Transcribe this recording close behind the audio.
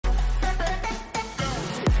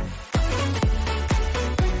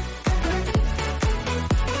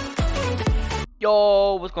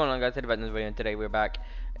Yo, what's going on, guys? Today about this video, and today we're back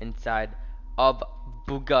inside of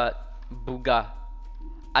Booga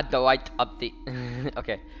Adurite update.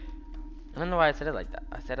 Okay, I don't know why I said it like that.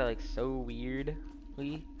 I said it like so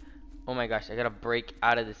weirdly. Oh my gosh, I gotta break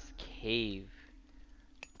out of this cave.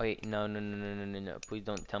 Wait, no. Please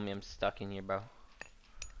don't tell me I'm stuck in here, bro.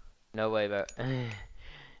 No way, bro.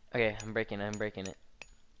 Okay, I'm breaking it.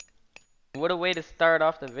 What a way to start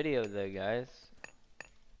off the video, though, guys.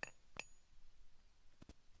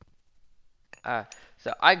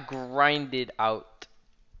 So I grinded out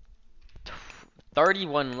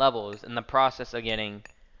 31 levels in the process of getting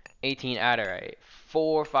 18 Adurite,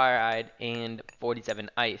 4 Fire-Eyed, and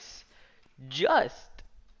 47 Ice. Just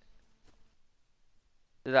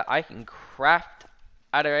so that I can craft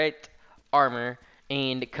Adurite armor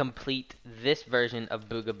and complete this version of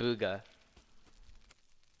Booga Booga.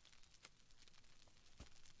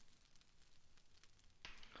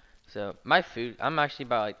 So my food, I'm actually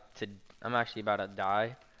about to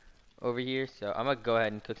die over here, so I'm gonna go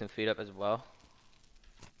ahead and cook some food up as well.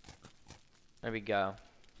 There we go.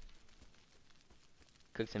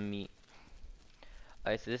 Cook some meat.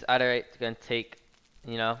 Alright, so this Adurite's gonna take,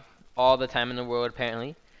 you know, all the time in the world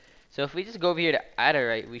apparently. So if we just go over here to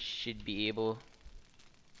Adurite, we should be able.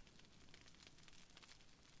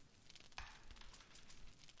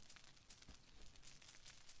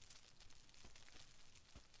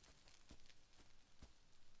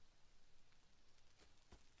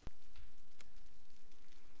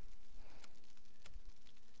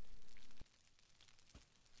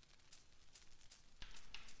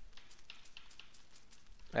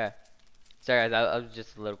 Yeah. Sorry guys, I was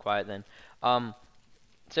just a little quiet then.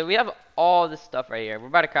 So we have all this stuff right here. We're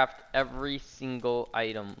about to craft every single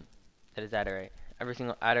item that is Adurite. Every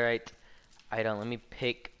single Adurite item. Let me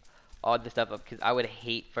pick all this stuff up because I would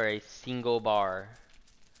hate for a single bar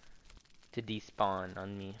to despawn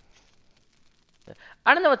on me.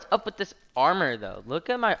 I don't know what's up with this armor though. Look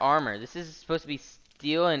at my armor. This is supposed to be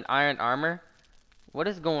steel and iron armor. What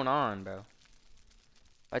is going on, bro?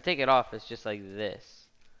 If I take it off, it's just like this.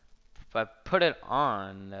 If I put it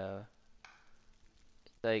on though,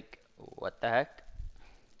 it's like, what the heck?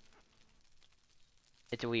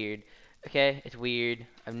 It's weird. Okay, it's weird.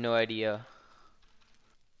 I have no idea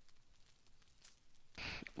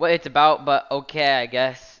what it's about, but okay, I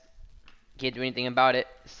guess. Can't do anything about it.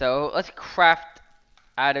 So let's craft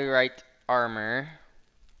Adurite armor.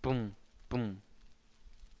 Boom, boom.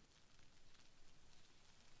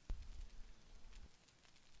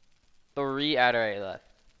 Three Adurite left.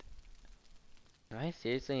 Am I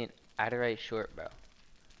seriously an Adurite short, bro?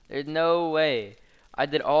 There's no way. I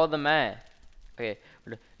did all the math. Okay,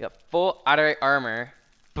 we got full Adurite armor.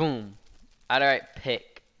 Boom. Adurite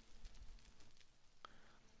pick.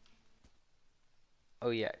 Oh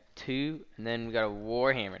yeah, 2. And then we got a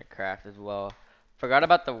Warhammer to craft as well. Forgot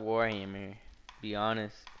about the Warhammer, to be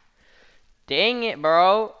honest. Dang it,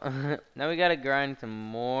 bro. Now we gotta grind some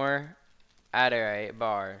more Adurite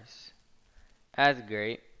bars. That's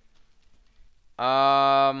great.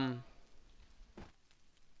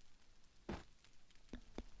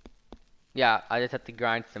 Yeah, I just have to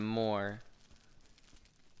grind some more.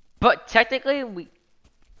 But technically,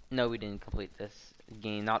 no, we didn't complete this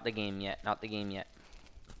game. Not the game yet. Not the game yet.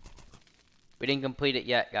 We didn't complete it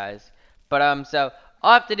yet, guys. But so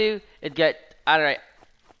all I have to do is get Adurite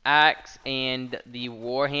axe and the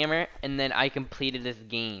Warhammer, and then I completed this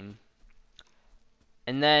game.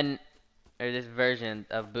 And then, or this version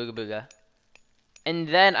of Booga Booga. And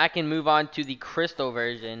then I can move on to the crystal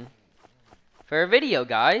version for a video,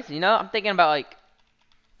 guys. You know, I'm thinking about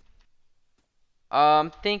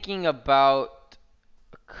like, thinking about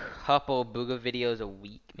a couple Booga videos a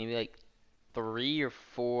week, maybe like 3 or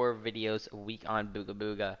 4 videos a week on Booga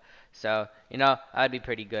Booga. So, you know, that'd be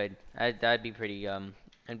pretty good. That'd be pretty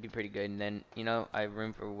good. And then, you know, I have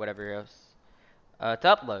room for whatever else to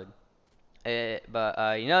upload.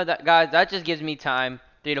 But you know that, guys, that just gives me time,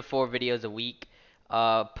 3 to 4 videos a week.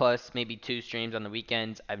 Plus maybe 2 streams on the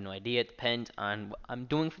weekends. I have no idea. It depends on what I'm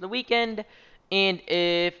doing for the weekend, and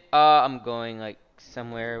if I'm going like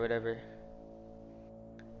somewhere or whatever.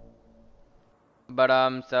 But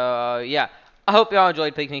so yeah. I hope y'all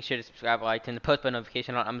enjoyed. Please make sure to subscribe, like, and the post button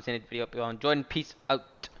notification on. I'm gonna send a video. Hope y'all enjoyed, and peace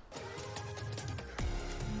out.